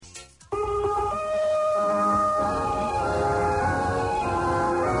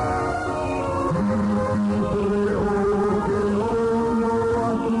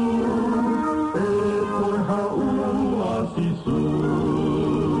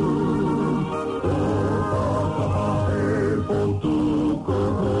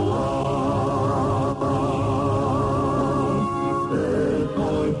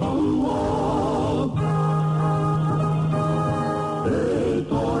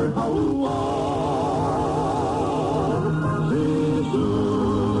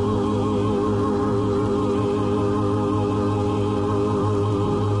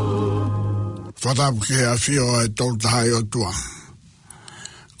Whatapu ke a whio e tau tahai o tua.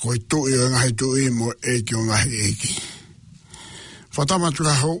 Ko i tui o ngahi tui mo eki o ngahi eki. Whatamatu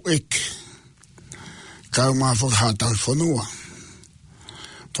ka hau eki. Kau maa whakatau whanua.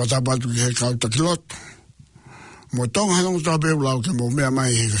 Whatamatu ke he kau takiloto. Mo tonga hanong tāpeu lau ke mo mea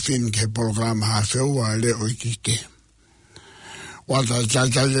mai he whin ke programa ha whiua le o iki te. Wata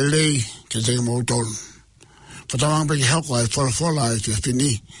tai lei ke te mo tolu. Whatamang peke hauko ai whala e te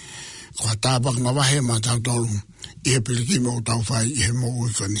whini. Ko tāpak na wahe ma tau tolu. I he piliki mo tau whai i he mo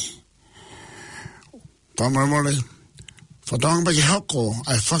uikoni. Pamaramole. Whatamang peke hauko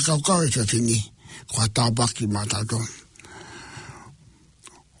ai whakaukau e te whini. Ko tāpak i ma tau tolu.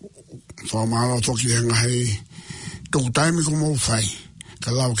 Whamalo toki he ngahi. Tōku taimi ko mō whai,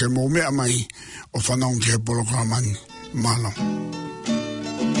 ka lau ke mō mea mai o whanong ke polokamani mālau.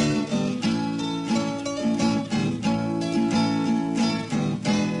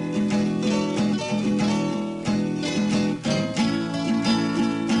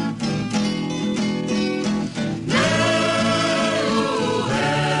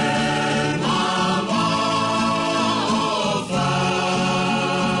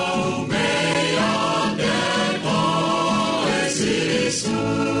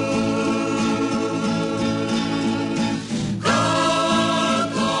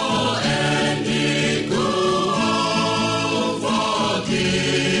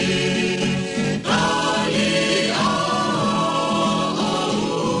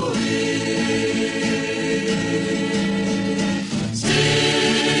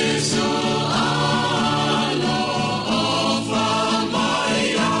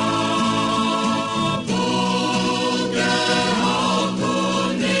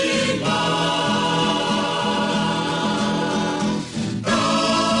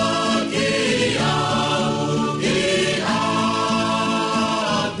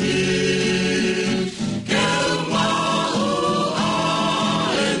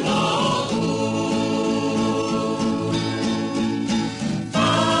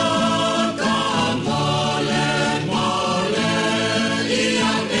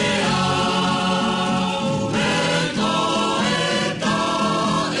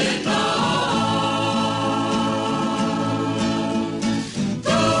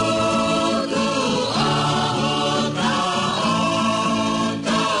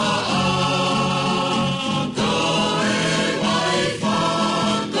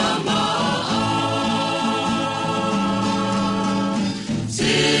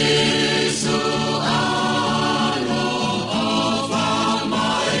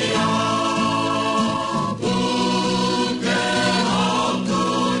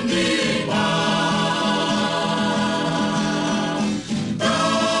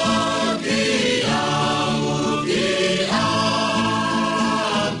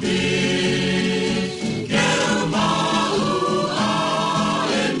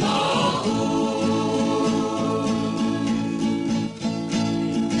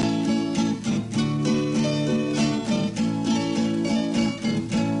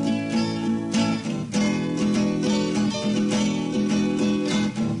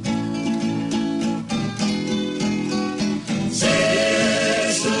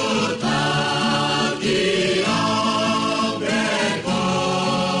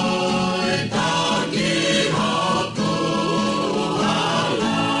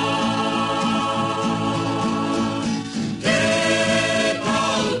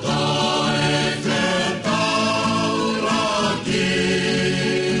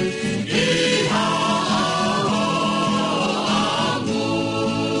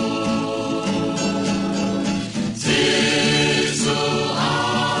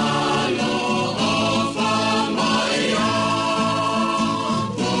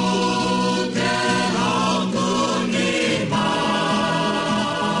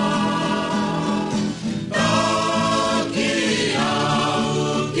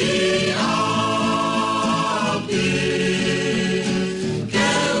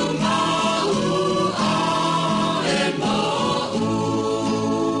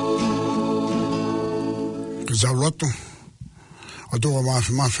 Zauloto. O tō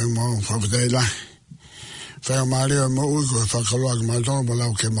mafi mo whawhidei Whea Māria mo ui ko whakaloa ki mātono pa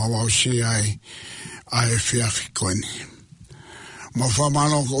lau ke mawao si ai whiawhi koeni. Ma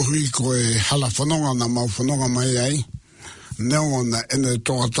whamano ko hui ko e hala whanonga na mau whanonga mai ai. Neongo na ene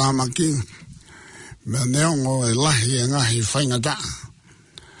toa tāmaki. Mea neongo e lahi e ngahi whaingata.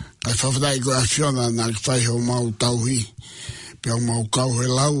 Kai whawhidei ko a whiona na ki whaiho mau tauhi. Pea mau kau he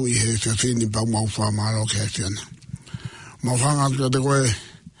lau I he whiawhini pau mau whamano ke a whiona. Ma whangatu te koe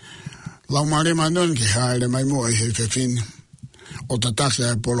lau mare manon ki haere mai mua I he whiawhini. O tatake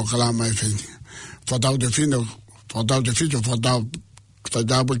ai polo kalama I whini. whatau te whino, whatau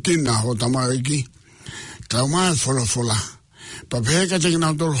pakina ho tamariki, kau mai wholofola. Pa pēka te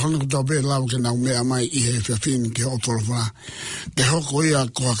kinau tolu hono kutau pē lau ke nau mea mai I he whiawhini ke ho wholofola. Ke hoko ia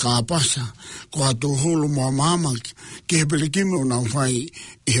koha kāpasa, koha tō hulu mua mama, ke he pelikimi o nau whai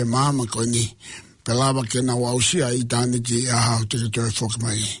I he mama koe ni. Pe lawa ke nau ausia I tāniti a hao te toi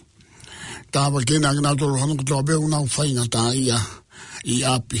whokmai. Tāwa ke nau kinau tolu hono kutau pē o nau whai ngā tā ia I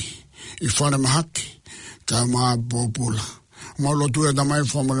api, I whare mahaki, ka maa pōpula. Maulo tu e tamai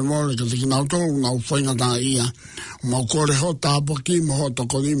whamare mole ka tiki nau tōru nau whainga tā ia. Mau kore ho tāpaki, mo ho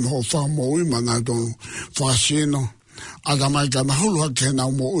tokori, mo ho wha mo ui ma nau tōru whaasino. A tamai ka mahulu hake nau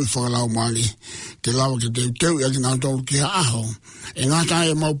mo ui whakalau maari. Ke lawa ke te teu ia ki nau tōru ki ha aho. E ngata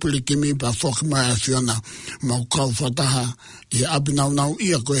e mau pilikimi pa whakimai a whiona. Mau kau whataha I api nau nau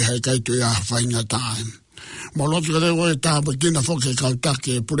ia koe hei kaitu ia whainga tāe. Mau lotu ka te koe tāpaki na whake kau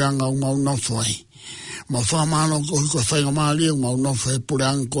take e pureanga o mau nofoi. Ma whamano ko hiko whainga maari o mau nofo e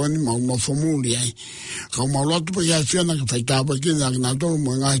pureanga koeni, mau nofo muri ai. Kau mau lotu pa kia whiana ka whai tāpa kina ki nā tōru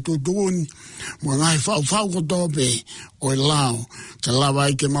mo ngai tūtuuni, mo ngai whau ko tōpe o e lao. Ka lawa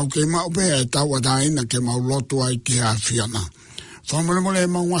ai ke mau kei mau pe e tau ataina ke mau lotu ai ki a whiana. Whamare mole e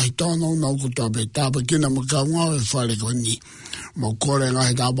mau ngahi tōno nau ko tōpe, tāpa kina mo kau ngau e whare koeni. Mau kore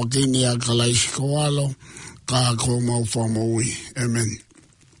ngahi tāpa kini a ka laisi ko alo, ka ko mau whamaui. Amen.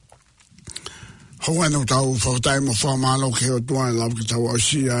 Hoa no tau whautai mo whamalo ke o tuai lau ki tau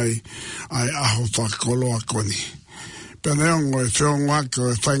ausi ai aho whakoloa koni. Pene ongo e whionga ke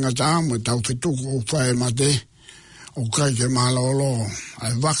o whainga tāmo e tau whituku o whae mate o kai ke malolo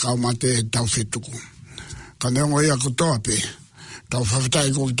ai waka o mate e tau whituku. Ka neongo ia ko toape, tau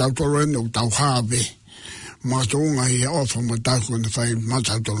whautai ko ki tau toro ene o tau haape. Mātounga I ofa mo tau ko ne whai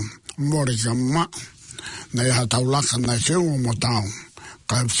matautoro. More ka ma, na iha tau laka na whionga mo tau.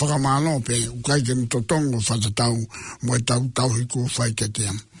 Ka whakamano pe, ukai ke nito tongo whatatau, mo e tau hiku whai ke tea.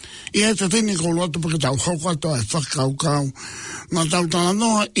 I he te tini ko loto pa ke tau haukato e whakaukau, na tau tana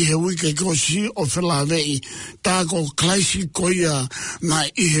noa I he wike ko si o whelawei, tā ko klaisi ko ia na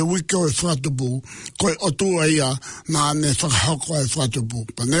I he wike o e whatupu, ko e otua ia na ne whakahauko e whatupu.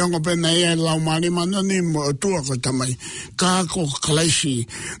 Pa neongo pe na ia lau maari manani mo otua ko tamai, kā ko klaisi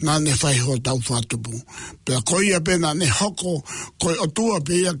na ne whaiho tau whatupu. Pea ko ia pe na ne hoko, ko e otua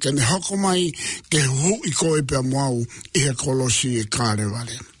pe ia ke ne hoko mai, ke hu I ko e pe moau I he kolosi e kāre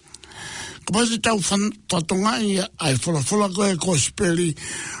wale. Kapasi tau whatongai ai whalafola koe ko speli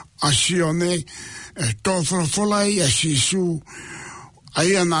a sione, tō whalafola I a sisu,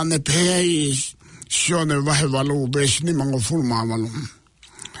 ai ana ne pēa I sione wahe walu besi ni mango fulu māwalu.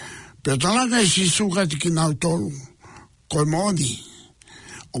 Pea talaka I sisu ka tiki nau tolu, koe mōni,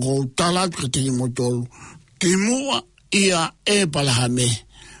 o ko talaka ka tiki mo tolu, ki mua ia e palahame,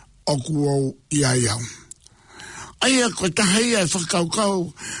 o kuou ia iau. Aia ko tahia e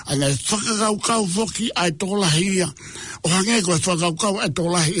whakaukau, ana e whakaukau whoki ai tōlahia. O hange ko e whakaukau ai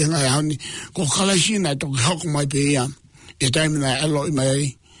tōlahi I ngai hauni, ko kalaisina e toki hoko mai pe ia, e taimina e alo I mai,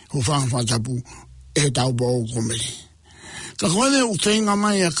 hu whangwhatapu, e tau bau komeri. Ka koene u whenga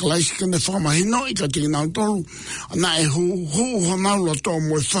mai a kalaisika ne whamahino I ka tiki nau tolu, ana e hu honaulo tō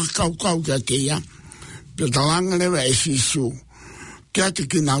mo e whakaukau kia te ia, pe talanga lewa e sisu, kia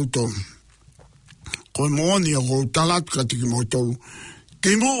tiki nau tolu. Ko mooni o ko talatu ka tiki mo tolu.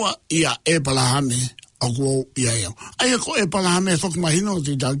 Ki mua ia e palahame o ko ia iau. Aia ko e palahame whak mahino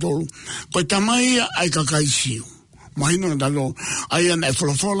ti tau tolu. Ko tamai ia ai kakaisiu. Mahino na talo. Aia na e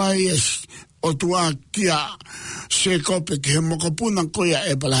whalafola ia o tua kia se kope ki he mokapuna ko ia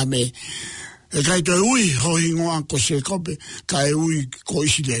e palahame. E kai toi ui hohingoa ko se kope ka e ui ko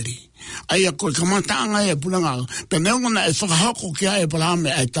isileri. Aia ko kamataanga e pulanga. Pe neongana e whakahoko kia e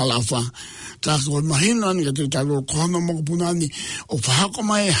palahame ai talafa. Ka ko mahino ni ka te talo kohono mokapunani o whahako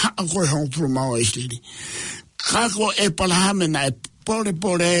mai haa koe hongpuru mau isleri. Ka ko e palahame na e pore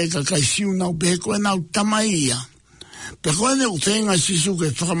ka kai siu nau pehe koe nau tamaia. Pe koe ne utenga sisu ke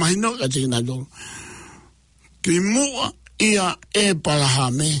whakamahino ka te kinadoro. Ki mua ia e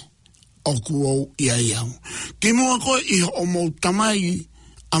palahame o kuou ia iau. Ki mua koe I o mou tamai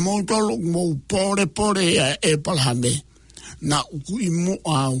a mou tolo mou pore ia e palahame na uku I mua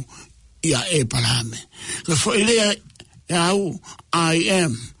au ia e palahame. Ka whaelea e au I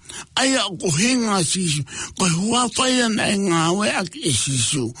am. Aia ko hinga sisu. Ko hua whaia na e ngāwe aki e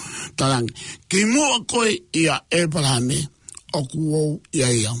sisu. Talangi. Ki mua koe ia e palahame o kuou ia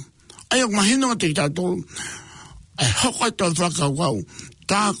iau. Aia ko mahino te tātolu. E hoko e tau whakaukau.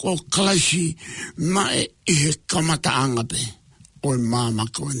 Tā ko kalaisi na e he kamataanga pe. O e māma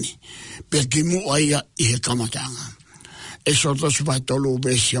koeni. Pe ki mua ia I he kamataanga. E soto supai tolu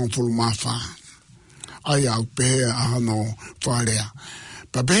besi ang fulu mawha. ai au pehe ahano wharea.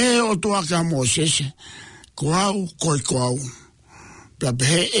 Pa pehe o tua ka Moses, ko au, koi ko au. Pa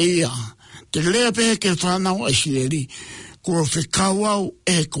pehe eia, te lea pehe ke whanau a Israeli, ko whikau au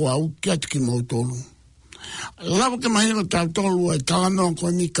e ko au kia tiki mautolu. Lawa ke mahina tau tolu e talanoa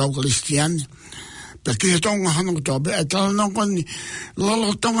ko ni kau Kristiane. Pa kia tonga hana ko tobe, e talanoa ko ni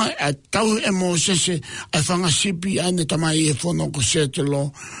lolo tonga e tau e Moses e whangasipi ane tamai e whono ko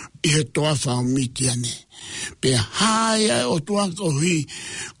setelo i he toa whao miti ane. Pe haia o tua ko hui,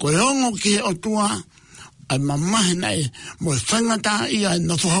 ko e ongo ki he o tua, ai mamahina e mo e whangata ia e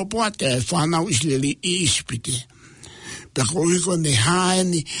na whahopoa te e whanau Israeli i ispite. Pe ko hui ko ne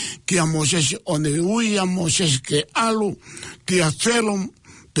haeni ki a Moses, o ne ui a Moses ke alu, ki a whelom,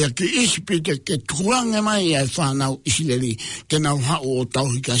 pe ki ispite ke tuange mai e whanau Israeli, ke nau hao o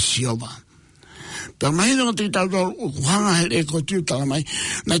tauhi ka siova. Pe mahina ko te tau kuhanga he ko tiu tala mai,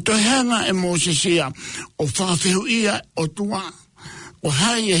 na to hanga e Moses ia, o whakawhehu ia o tua, o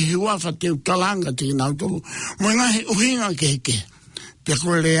hai e hiwafa te utalanga te nau tolu, mo ngahi uhinga ke heke, pe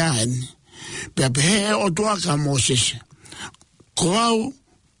ko lea eni, pe pehe o tua ka Moses, ko au,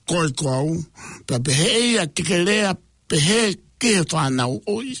 ko au, pe pehe ia tike lea pehe ke whanau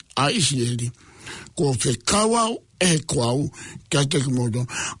o a Israeli, ko whekau au e ko au, kia te kimoto.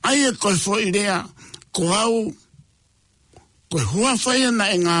 Ai e koi fo i lea, ko au, ko hua whaia na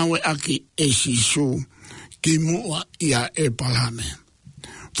e ngāwe aki e sisu, ki mua ia e palame.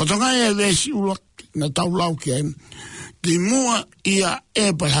 Whatongai e vesi ulak na tau lau ki ai, ki mua ia e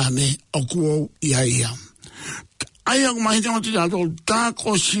palame o kuau ia ia. Ai ako mahita mati tato,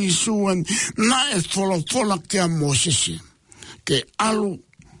 tako sisu na e fola kia Moses, ke alu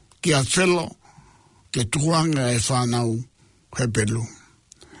kia whelo, ke tuanga e whanau he pelu.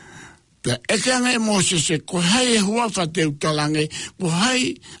 Pea eke anga e Moses e ko hai e huafa te utalange, ko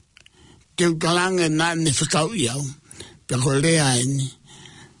hai te utalange na ne whakau i au. Pea ko lea eni.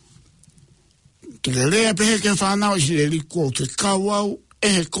 Te lea pehe ke whanau Israeli ko whakau au e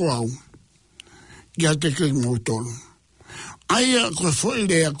he ko au. Ia te kei mautolu. Aia ko foi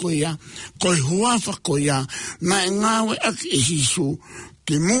lea ko ia, ko huafa ko ia, na e ngawe aki e sisu,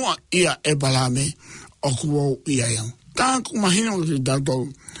 ki mua ia e balame, o kuau ia iau. Tāku mahina o te tātou,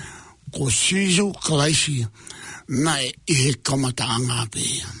 ko sisu kalaisi, na e ihe kamata anga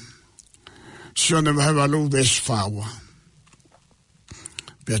pēia. Sione wahewa lu ves whaua.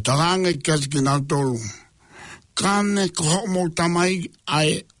 Pea talange kia ki nau tolu, kane ko homo tamai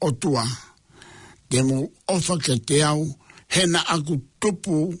ai o tua, te mu ofa ke te au, hena aku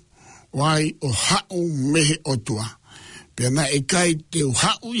tupu wai o hau mehe o tua. Pea na e kai te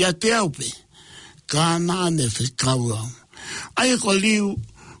hau ia te au pe, kāna ne whekau au. Ai ko liu,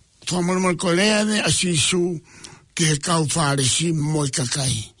 whamarumar ko lea ne a sisu ki he kau whāresi moi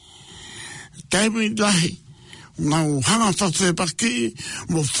kakai. Taipi lahi, ngau hanga whawhepaki,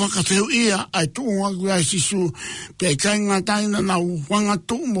 mo whakawheu ia ai tuunga kui a sisu, pe kai ngā taina nau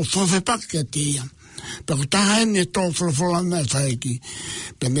wangatu mo whawhepaki a te ia. Pe ko taha ne tō whalafola me whaeki.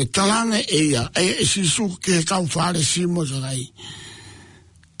 Pe me talange e ia, e sisu ki he kau whāresi moi kakai.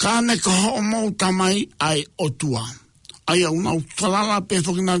 Kāne ko ho mau tamai ai o tua. Ai au nau whalala pe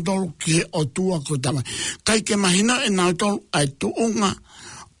whakina tolu ki he o tua ko tamai. Kai ke mahina e nau tolu ai tuunga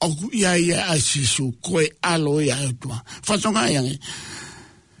o ku ia ai sisu koe alo ia o tua. Whatonga iange.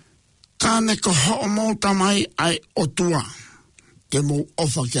 Kāne ko ho mau tamai ai o tua. Te mo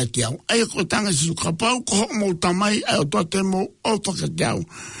ofa kia te au. Ai ko tanga sisu ka pau ko ho mau tamai ai o tua te mo ofa kia te au.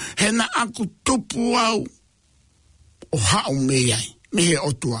 Hena aku tupu au o hao me ai. Mehe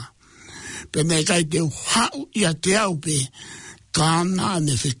o tua. Pe me kai te hau ia te au pe, kāna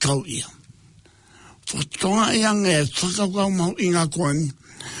ne whikau ia. Whatonga iange e whakakau mau inga koani,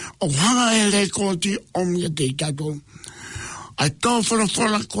 o hanga e rekoti omia te tato. Ai tō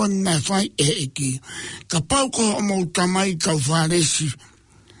whalawhala koani nai whai e eki, ka pau ko o mau tamai kau wharesi,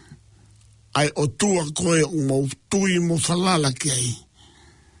 ai o tua koe o mau tui mo whalala ki ai.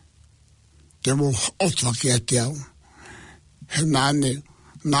 Te mo ofa ki a te au. He nāne,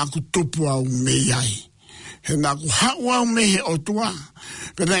 nāku tupu au me iai. He nāku hau au mehe o tua.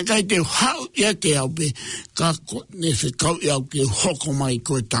 Pena kai te hau ia te au pe, ka ne whekau iau ke hoko mai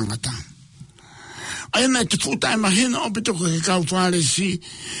koe tangata. Ai nai te futai mahina o pito ko ke kau whāresi,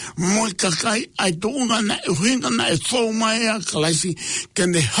 moi kakai ai tuunga na e huinga na e whau mai a kalaisi ke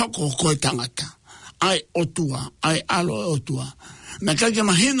ne hoko koe tangata. Ai o tua, ai alo o tua. Na kake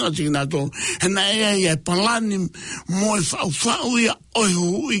mahina o tina tō, he na e palani mo e whau ia oi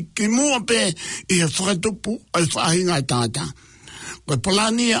hui ki mua pe i he whakatupu ai whahinga i tāta. Koe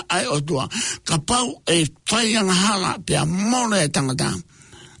palani ia ai o tua, ka pau e whaianga hala pe a mone e tangata.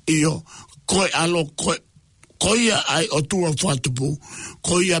 Io, koe alo koia ai o tua whatupu,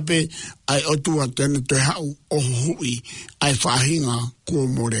 koia pe ai o tua tene te hau o hui ai whahinga kua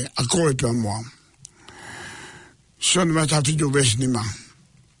more a koe pia moa. Sona mata whitu vesi ni ma.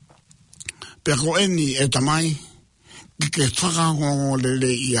 Pea ko eni e tamai, ki ke whakangongo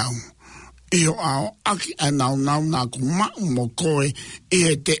lele i au. Iho ao aki a nau na ku mau mo koe i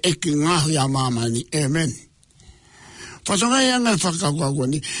he te eki ngahu a mamani. Amen. Whatongai anga whakakua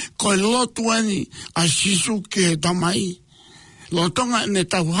ni, koe lotu ani a sisu ki he tamai. Lotonga ne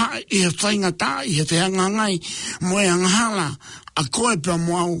tau hae i he whainga tā, i he te hangangai, moe anghala, a koe pia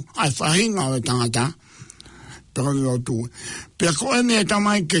moau ai whahinga o e tangata. Pea ni lotu. Pea koe ni e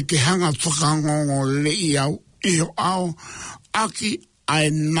tamai ke hanga whakangongo le i au, iho ao, aki ai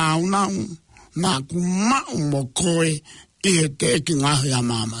nau na ku mau mo koe i he te eki ngahu a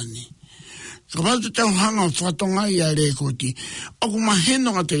mamani. Ka watu tau hanga whatonga i a rekoti, oku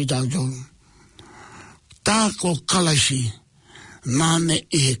maheno nga te i tātou. Tā ko kalaisi, nane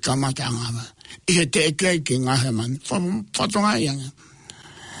i he kamata angama, i he te eki ngahu a mani, whatonga i anga.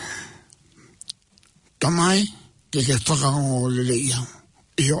 Tamai, ke whakangongo lele i au.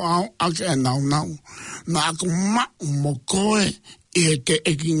 Iho au, ake a nau, na aku mau mo koe i he te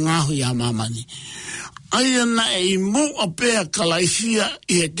eki ngahu a mamani. Aia na e mo a pea kalaisia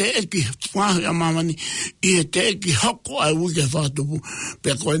i he te eki ngahu a mamani, i he te eki hoko ai uke whatupu.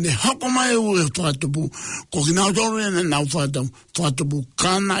 Pea koe ne hoko mai uke whatupu, ko ki nau toru ene nau whatupu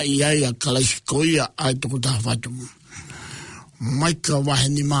kana i aia kalaisi koia ai toko taha whatupu. Maika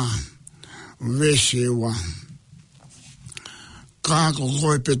waheni maa, vese wa. Kako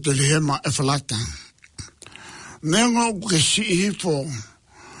koe peteri hema e whalata. Nengo ke si hifo,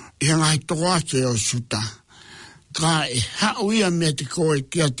 i ngai toa te o suta. Ka e hauia me te koe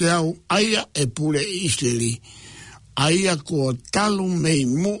kia te au, aia e pure i Israeli. Aia ko talu mei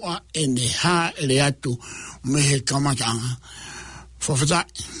mua e ne ha le atu me he kamatanga. Whawhatai.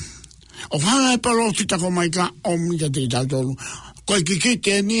 O hanga e palo fita ko mai ka o mita te tātolu. Koe ki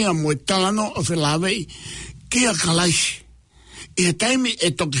te nia mo e talano o whelawei, kia kalaisi. I he taimi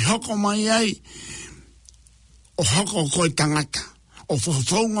e toki hoko mai ai, o hoko koe tangata. O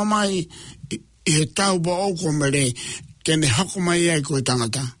whawhaunga mai i he tau ba oko mere, kene hoko mai ai koe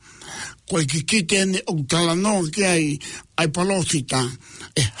tangata. Koe ki tēne o talano ki ai palofita.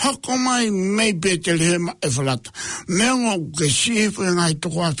 E hoko mai mei pete lehema e whalata. Meongo ke sihefu e ngai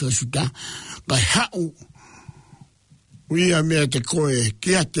toko atu suta. Kai hau uia mea te koe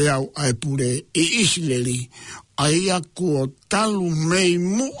kia te au ai pure i Israeli. Aia kua talu mei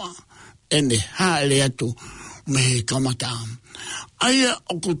mua ene haere atu me he kamataa. Aia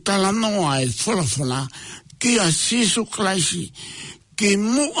o ku talanoa e whalawhala ki a Sisu Kalaisi ki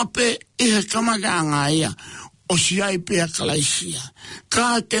mua pe i he kamataa ngā ia o si ai pe a Kalaisia.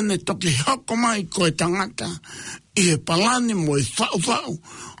 Ka tene toki hoko mai koe tangata i he palani mo e whau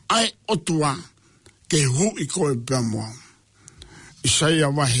ai otua ke hui koe pia mua. Isaia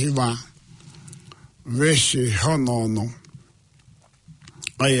wahiwa vese hono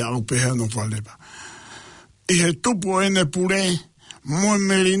ai au pe hono whaleba. I he tupu ene pure, moe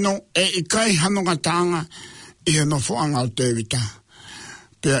merino e i kai hanonga tanga i he no whaanga o tevita.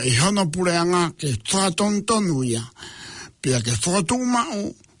 Pea i hono pure anga ke whātontonu ia. Pea ke whātumau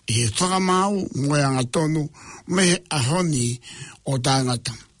i he whakamau moe anga tonu me he ahoni o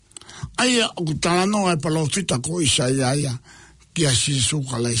tāngata. Aia o kutalanoa e palofita ko Isaia ki a Sisu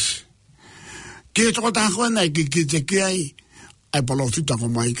Kalaisi. Ki e toko tāko ena ki te kiai ai palofita ko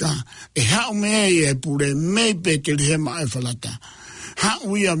maika. E hau mea i e pure mei pe te rihema e whalata.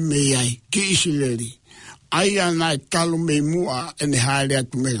 Hau ia mei ai ki Israeli. Aia nai talu mei mua ene haere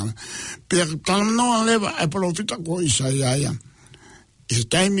atu mea. Pea talam noa lewa ai palofita ko Isaia. I se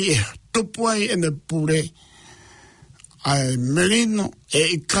taimi e tupu ai ene pure ai merino e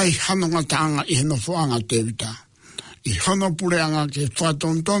i kai hanonga taanga i heno whaanga te vita. I hono pure anga ke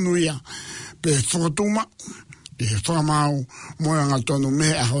whātontonu ia. Pe whakatuma, i he whakamau, moanga tonu me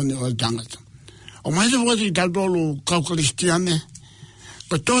a honi o tangata. O mai te whakati i tautolu kaukaristiane,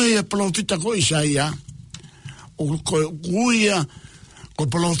 ko tohe e palofita ko Isaia, o ko kuia ko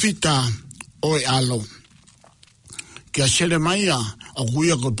palofita o e alo. Kia sere maia, o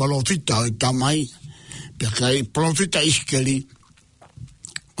kuia ko palofita o e tamai, pe kai palofita iskeli,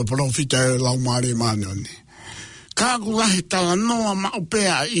 ko palofita e laumare maneoni. Ka kulahi tala noa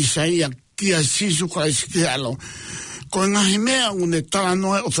maupea Isaia, kia Sisu Kalaisi ki alo. Ko ngahi mea une tala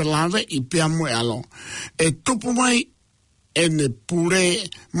noe o whelawe i pia moe alo. E tupu mai ene pure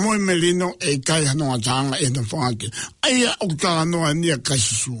moe melino e kai hanoa tanga e na whangake. Aia o tala noa nia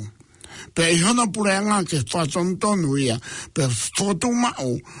kasisu. Pe I hona purenga ke whatonu ia, pe whotu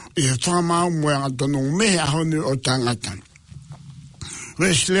mau, I he whamau moea tonu mehe ahoni o tangata.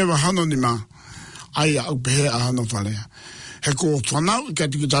 Weslewa hano ni ma, ai au pehe ahano whalea. He ko whanau I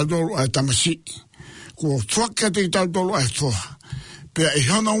kati ki tautolu ai tamasi, ko whakati ki tautolu ai whoha. Pe I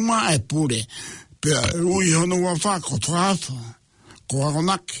hona uma ai pure, pe ui hona ua wha ko whaafo, ko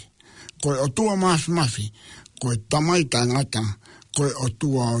agonaki, ko o tua mafi, ko tamai tangata, ko o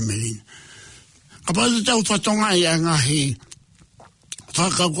tua o merina. Kapati tau whatonga I ngahi,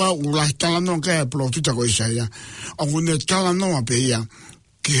 whakakua ulai talanoa kea profita ko Isaia, o kune talanoa pe ia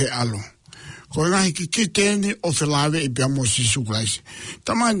ki he alo. Ko ngahi ki kiteni o whelawe I pia mo Sisu Kraisi.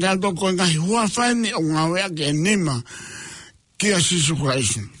 Tamai tato ko ngahi hua whaini o ngawea ke nima ki a Sisu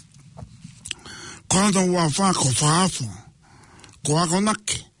Kraisi. Ko ato hua wha ko whaafo, ko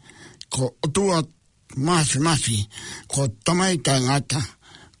akonaki, ko otua mafi, ko tamai tangata,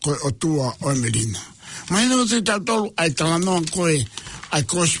 ko otua o merina. Mai no te tautolu ai talanoa koe, ai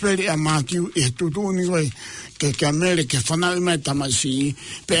kosperi a mākiu I he tutuni koe, ke amere ke whanau mai tamasi,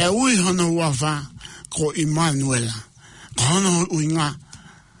 pe a ui hono uawha ko Immanuela, ko hono ui ngā,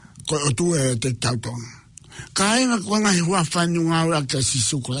 ko otua te tautonu. Ka inga ko ngahi hua whanyu ngāura ka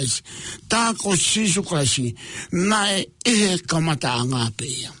Sisu Kraisi, tā ko Sisu Kraisi, nae ihe kamata a ngā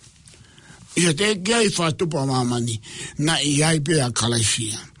peia. Ia te kia I whatupa mamani, na I ai pia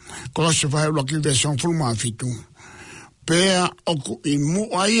kalaisia. Kolose whai roki veson fulma fitu. Pea oku I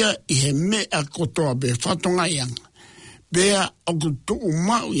muaia I he mea kotoa be whatonga ianga. Pea oku tuu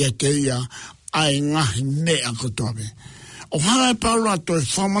mau ia te ia ai ngahi mea kotoa be. O hanga paula toi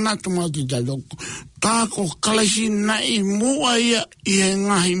whamanatu mati taitoku. Tāko kalaisi na I muaia I he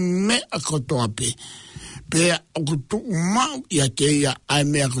ngahi mea kotoa be. Pea oku tuu mau ia te ia ai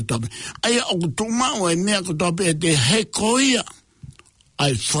mea kotoa be. Aia oku tuu mau ai mea kotoa be te he koia.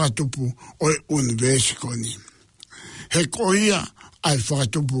 Ai whatupu o universikoni. He koia ai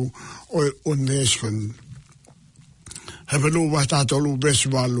whatupu o universikoni. He pelu watatolu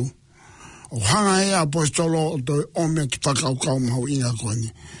beswalu. O hanga e apostolo o toi ome ki whakaukau mahu inga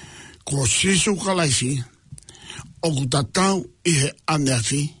koni. Ko Sisu Kalaisi, o kutatau I he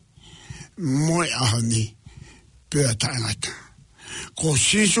aneafi, moe ahani, pea taingata. Ko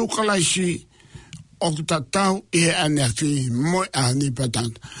Sisu Kalaisi, o kutatau I he aneafi, moe ahani pea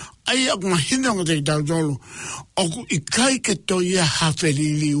taingata. Ai aku mahinonga te tautolu, o ku ikai ke to ia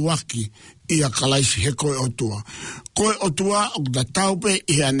hawherili waki, ia Kalaisi he koe otua. Koe otua o ta taupe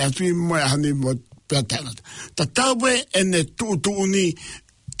I he aneafi moe ahani moe pea taingata. Ta taupe ene tuuni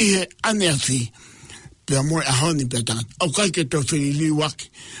I he aneafi pea moe ahani pea taingata. O kai ke to whirili waki,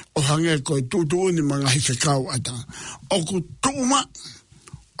 o hange koe tuuni mga hifekau atanga. O ku tuuma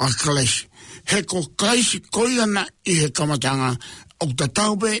a Kalaisi. He ko Kalaisi koiana I he kamatanga, o ta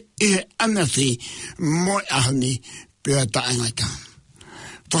taupe I he aneafi moe ahani pea taingata.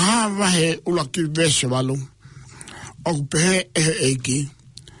 Whahawa he ulaki vese walu, o pehe he eiki,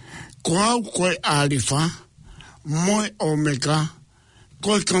 ko au koe arifa, moe omega,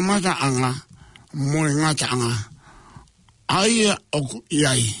 koe kamata anga, moe ngata anga. Aia o ku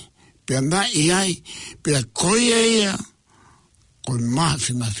iai, pea na iai, pea koe ia, koe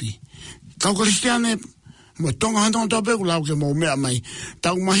mafi. Kau Kristiane, mo tonga handong tape kulau ke mo mea mai.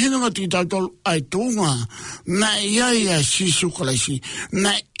 Tau mahinanga ti tautolu ai tunga, na iai a Sisu Kalaisi,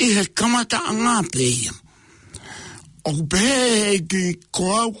 na ihe kamata anga peia. O pehe ki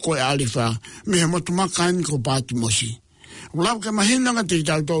ko au koe alifa, me he motu makani ko pāti mosi. Kulau ke mahinanga ti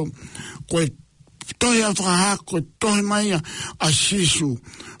tautolu, koe tohi a whakaha, koe tohi mai a Sisu.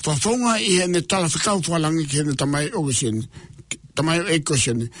 Whawhonga I he ne tala whikau whalangi ki he ne tamai ogesini. Tamai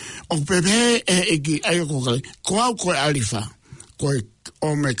ekosene. O pepe eki ayoko kale. Ko au koe alifa, koe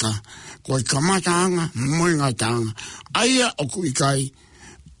omeka, koe kamataanga, moingatanga. Aia oku ikai,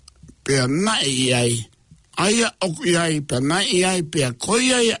 pea nai iai. Aia oku iai, pea nai iai, pea koe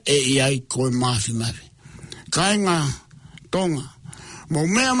iai iai koe mafi. Kainga, tonga. Mo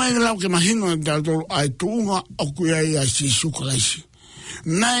mea mai lau ke mahino tautolu ai tuunga oku iai a Sisu Kalaisi.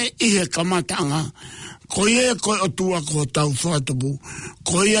 Nai ihe kamataanga, koe koe otua ko tau whatupu,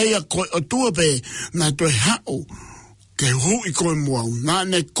 koe ia koe otua pe na toi hao ke hui koe muau. Nā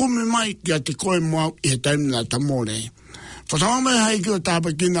ne kumi mai kia te koe muau I he taimina ta mōre. Whatawa mai hai ki o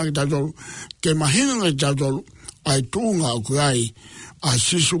tāpa kina ki tautolu, ke mahinanga ki tautolu, ai tūnga o koe ai, a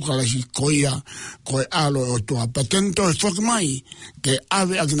Sisu Kalaisi koia, koe alo otua. Pa tento e whakmai, ke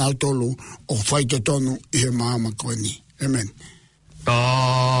awe akina tolu o whaite tonu I he maama koe ni. Amen.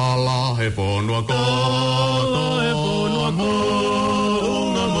 Tala he ponua ko,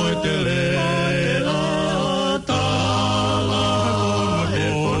 unga moitele. Tala he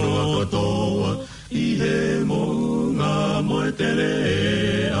ponua ko,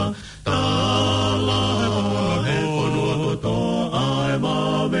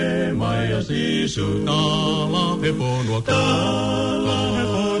 sisu tala he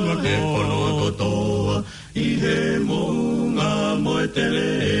ponua kotoa I he mounga moe te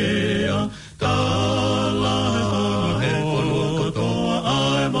lea tala he ponua kotoa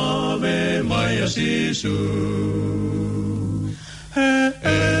ai mave mai a sisu he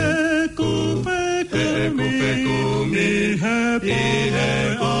kupe mi he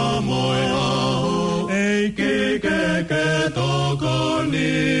amoe aho ei ke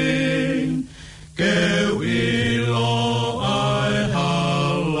tokoni ke wilo ai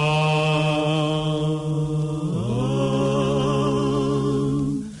hala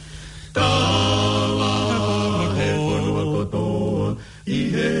tala he ponua kotoa I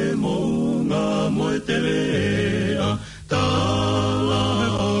he mounga moe te lea tala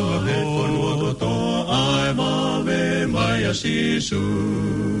he ponua kotoa ai mave mai a sisu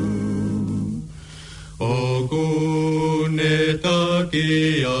o kune taki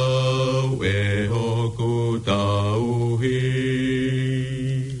au e hoku tauhi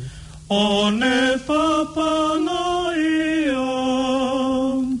o ne whapana ia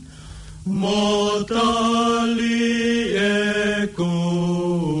motali e kui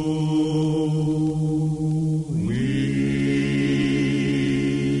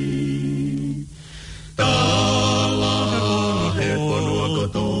tala he ponua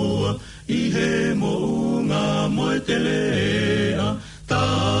kotoa I he mounga moe te lea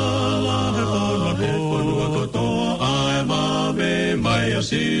tala he ponua kotoa ai mave mai a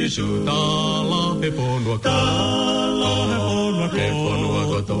sisu tala he ponua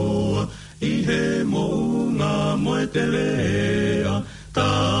kotoa I he mounga moe te lea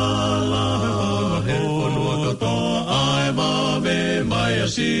tala he ponua kotoa ai mave mai a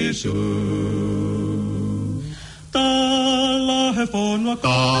sisu tala he ponua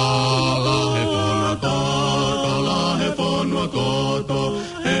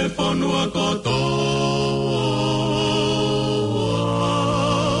he ponua koto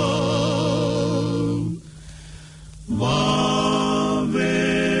vave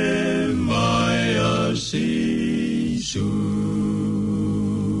mai a sisu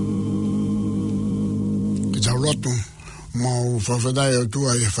Ke tau roto mau whawhadai o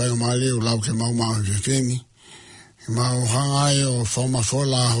tua I whai o maali o lau ke mau mau I whiwheni mau hangai o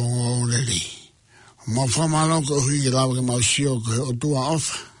whamawhola ho o reri mau whamaloko hui ki lau ke mau sio ke o tua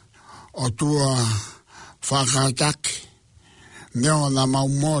ofa o tua whakataki neo na mau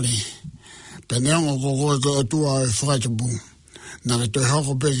mori pe neo koko ke o tua e whakatabu na ke toi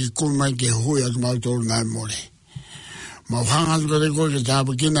hoko pe ki kumai ke hui aki mau tolu nai mori mau hangatu ke reko ke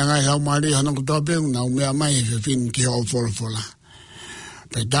tāpu kina ngai hau maari hana ko toa pēngu na umea mai e whiwhini ki hau whola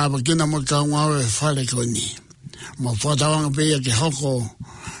pe tāpu kina mo ka ngau e whare koni mau whatawanga pēia ke hoko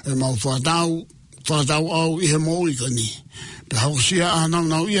e mau whatau au I he moui kani pe hoko sia ahanau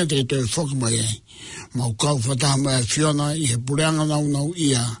nau ia te toi whoku mai ai mau kau whataha mai whiona I he pureanga nau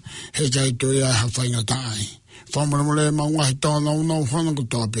ia he kai toi ai hawhainga taai whamuremure mau ngahi tō nau whana ko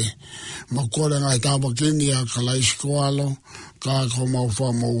tōpe mau kore ngai tāpa kini a kalai skoalo ka ko mau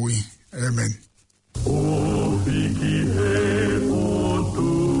whamoui Amen o hiki he otu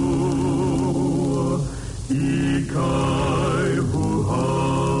I kai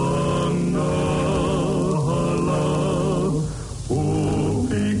huhanga hala o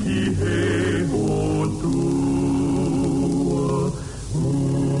hiki he otu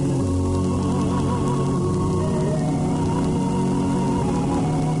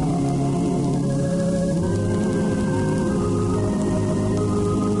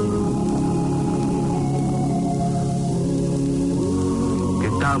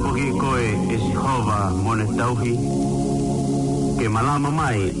Tāpoki koe e Sihova mone tauhi, ke malama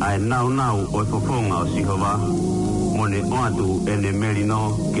mai ai nau o e fofonga o Sihova, mone oatu ene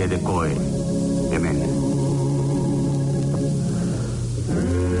merino ke de koe. Amen.